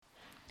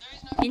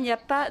Il n'y a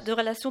pas de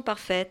relation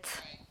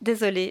parfaite.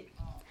 Désolé.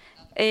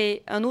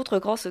 Et un autre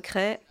grand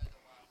secret,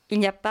 il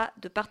n'y a pas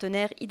de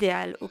partenaire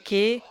idéal, ok?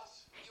 Il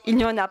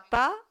n'y en a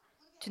pas.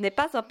 Tu n'es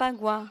pas un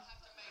pingouin.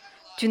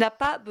 Tu n'as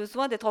pas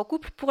besoin d'être en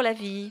couple pour la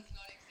vie.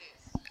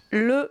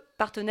 Le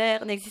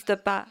partenaire n'existe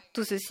pas.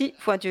 Tout ceci,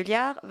 point de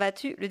liard,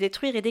 vas-tu le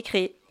détruire et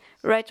décréer?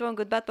 Right, wrong,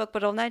 good, bad, POC,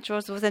 bottom, night,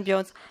 shores, and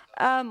beyonds.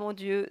 Ah mon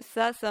Dieu,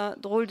 ça c'est un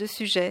drôle de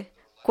sujet.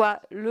 Quoi,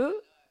 le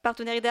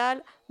partenaire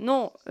idéal?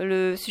 Non,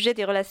 le sujet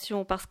des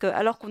relations. Parce que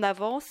alors qu'on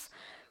avance,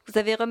 vous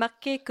avez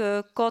remarqué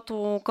que quand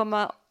on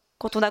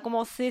a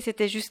commencé,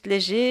 c'était juste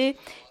léger.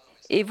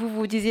 Et vous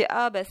vous disiez,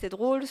 ah ben c'est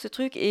drôle ce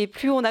truc. Et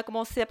plus on a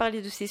commencé à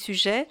parler de ces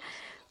sujets,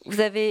 vous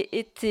avez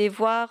été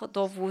voir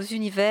dans vos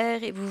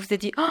univers et vous vous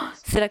êtes dit, oh,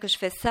 c'est là que je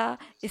fais ça,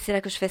 et c'est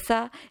là que je fais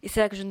ça, et c'est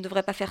là que je ne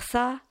devrais pas faire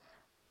ça.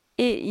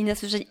 Et il ne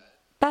s'agit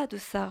pas de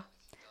ça.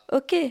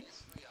 Ok,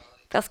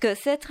 parce que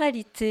cette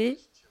réalité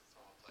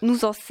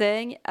nous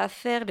enseigne à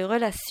faire les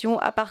relations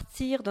à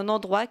partir d'un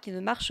endroit qui ne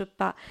marche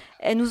pas.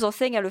 Elle nous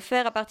enseigne à le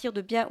faire à partir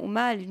de bien ou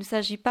mal. Il ne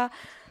s'agit pas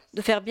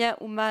de faire bien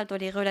ou mal dans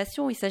les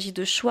relations. Il s'agit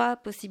de choix,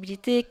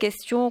 possibilités,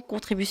 questions,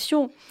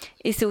 contributions.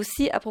 Et c'est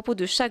aussi à propos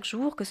de chaque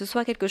jour que ce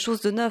soit quelque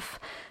chose de neuf.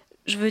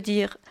 Je veux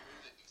dire,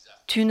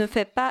 tu ne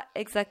fais pas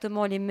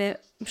exactement les mêmes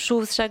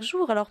choses chaque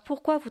jour. Alors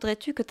pourquoi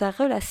voudrais-tu que ta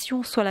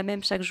relation soit la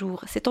même chaque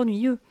jour? C'est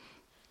ennuyeux.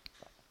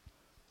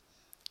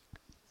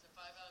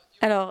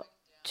 Alors,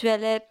 tu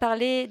allais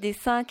parler des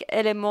 5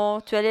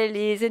 éléments, tu allais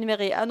les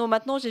énumérer. Ah non,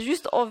 maintenant j'ai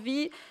juste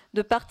envie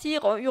de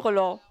partir en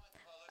hurlant.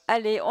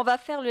 Allez, on va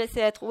faire le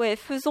laisser-être. Ouais,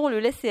 faisons le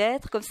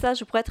laisser-être, comme ça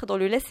je pourrais être dans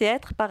le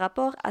laisser-être par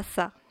rapport à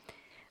ça.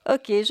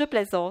 Ok, je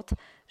plaisante.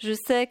 Je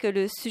sais que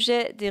le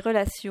sujet des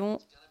relations,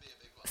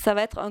 ça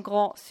va être un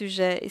grand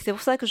sujet. Et c'est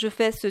pour ça que je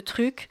fais ce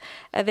truc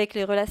avec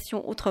les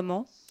relations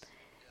autrement.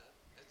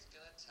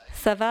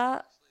 Ça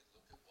va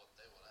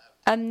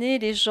amener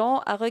les gens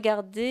à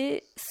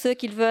regarder ce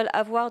qu'ils veulent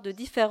avoir de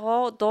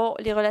différent dans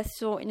les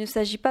relations. Il ne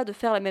s'agit pas de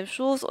faire la même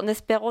chose en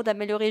espérant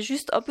d'améliorer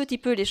juste un petit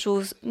peu les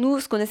choses.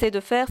 Nous, ce qu'on essaie de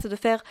faire, c'est de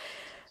faire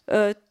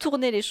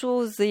tourner les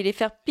choses et les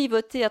faire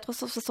pivoter à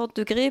 360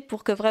 degrés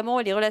pour que vraiment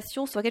les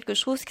relations soient quelque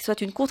chose qui soit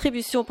une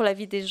contribution pour la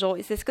vie des gens.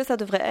 Et c'est ce que ça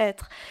devrait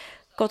être.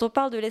 Quand on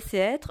parle de laisser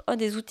être, un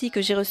des outils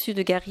que j'ai reçus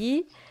de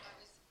Gary,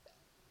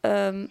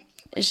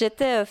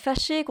 j'étais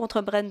fâchée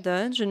contre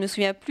Brandon. Je ne me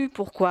souviens plus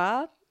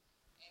pourquoi.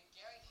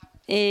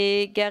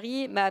 Et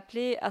Gary m'a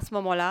appelé à ce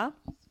moment-là.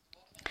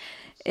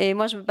 Et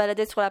moi, je me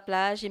baladais sur la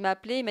plage. Il m'a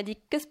appelé, il m'a dit,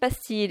 que se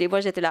passe-t-il? Et moi,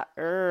 j'étais là.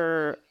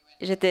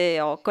 J'étais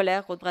en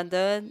colère contre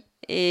Brandon.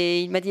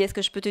 Et il m'a dit, est-ce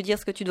que je peux te dire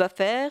ce que tu dois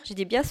faire? J'ai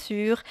dit, bien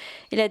sûr.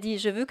 Il a dit,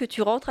 je veux que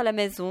tu rentres à la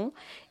maison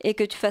et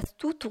que tu fasses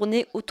tout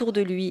tourner autour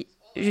de lui.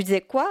 Je lui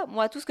disais, quoi?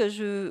 Moi, tout ce que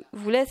je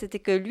voulais, c'était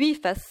que lui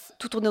fasse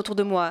tout tourner autour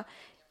de moi.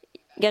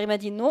 Gary m'a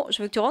dit, non,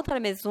 je veux que tu rentres à la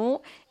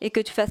maison et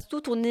que tu fasses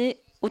tout tourner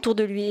autour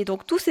de lui. Et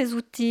donc, tous ces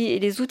outils et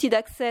les outils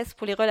d'accès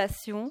pour les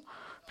relations,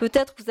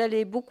 peut-être vous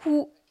allez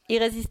beaucoup y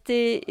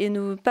résister et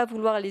ne pas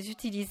vouloir les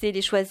utiliser,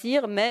 les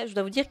choisir, mais je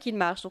dois vous dire qu'ils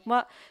marchent. Donc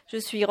moi, je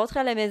suis rentrée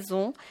à la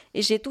maison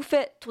et j'ai tout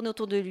fait tourner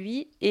autour de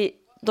lui.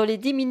 Et dans les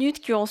 10 minutes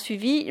qui ont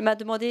suivi, il m'a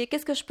demandé «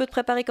 Qu'est-ce que je peux te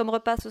préparer comme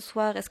repas ce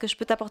soir? Est-ce que je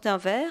peux t'apporter un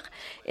verre ?»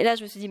 Et là,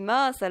 je me suis dit «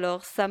 Mince,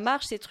 alors, ça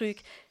marche ces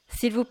trucs.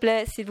 S'il vous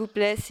plaît, s'il vous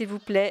plaît, s'il vous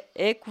plaît,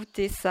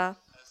 écoutez ça.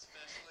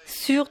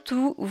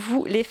 Surtout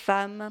vous, les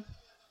femmes. »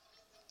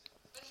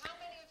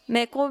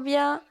 Mais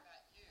combien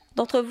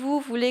d'entre vous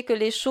voulez que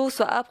les choses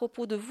soient à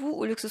propos de vous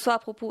au lieu que ce soit à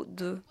propos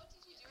d'eux?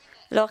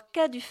 Alors,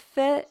 qu'as-tu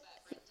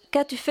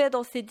fait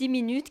dans ces 10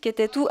 minutes qui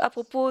étaient tout à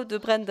propos de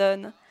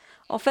Brandon?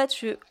 En fait, je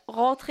suis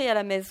rentrée à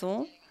la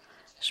maison.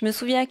 Je me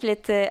souviens qu'il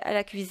était à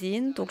la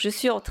cuisine. Donc, je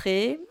suis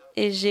entrée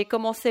et j'ai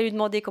commencé à lui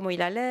demander comment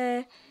il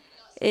allait.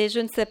 Et je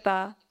ne sais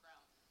pas.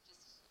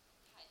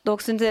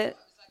 Donc, ce n'était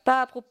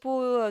pas à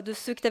propos de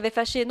ceux qui t'avaient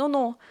fâché. Non,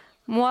 non.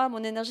 Moi,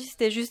 mon énergie,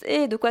 c'était juste «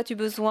 Hé, de quoi as-tu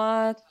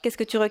besoin? Qu'est-ce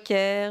que tu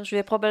requiers ?» Je lui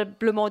ai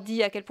probablement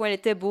dit à quel point il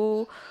était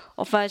beau.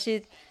 Enfin,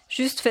 j'ai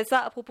juste fait ça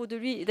à propos de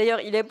lui. D'ailleurs,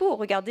 il est beau,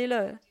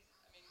 regardez-le.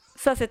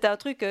 Ça, c'était un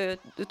truc de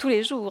tous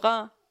les jours,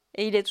 hein.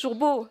 Et il est toujours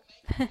beau.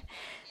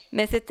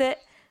 Mais c'était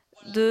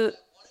de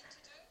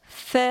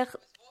faire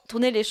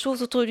tourner les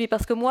choses autour de lui.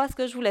 Parce que moi, ce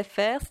que je voulais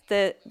faire,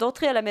 c'était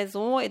d'entrer à la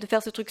maison et de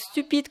faire ce truc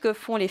stupide que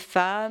font les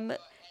femmes,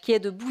 qui est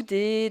de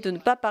bouder, de ne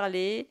pas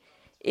parler,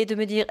 et de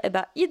me dire, eh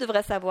ben, il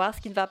devrait savoir ce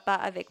qui ne va pas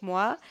avec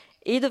moi,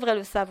 et il devrait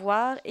le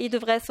savoir, et il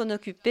devrait s'en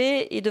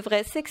occuper, et il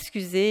devrait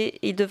s'excuser,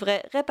 et il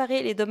devrait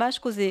réparer les dommages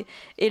causés.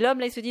 Et l'homme,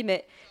 là, il se dit,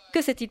 mais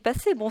que s'est-il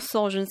passé, bon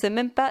sang? Je ne sais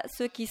même pas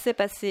ce qui s'est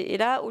passé. Et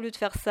là, au lieu de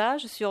faire ça,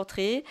 je suis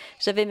entrée,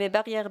 j'avais mes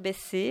barrières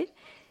baissées,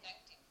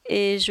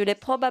 et je l'ai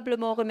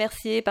probablement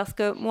remercié parce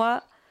que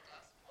moi,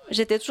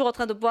 j'étais toujours en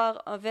train de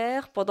boire un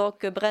verre pendant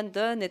que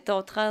Brandon était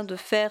en train de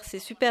faire ses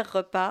super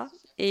repas.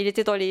 Et il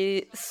était dans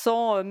les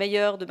 100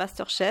 meilleurs de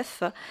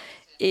MasterChef.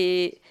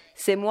 Et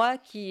c'est moi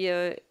qui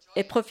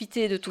ai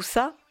profité de tout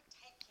ça.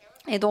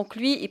 Et donc,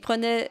 lui, il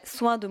prenait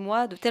soin de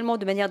moi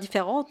de manières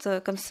différentes,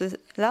 comme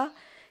cela.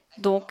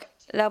 Donc,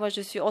 là, moi,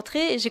 je suis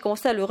entrée et j'ai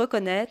commencé à le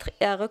reconnaître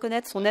et à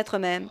reconnaître son être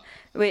même.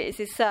 Oui,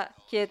 c'est ça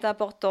qui est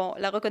important,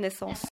 la reconnaissance.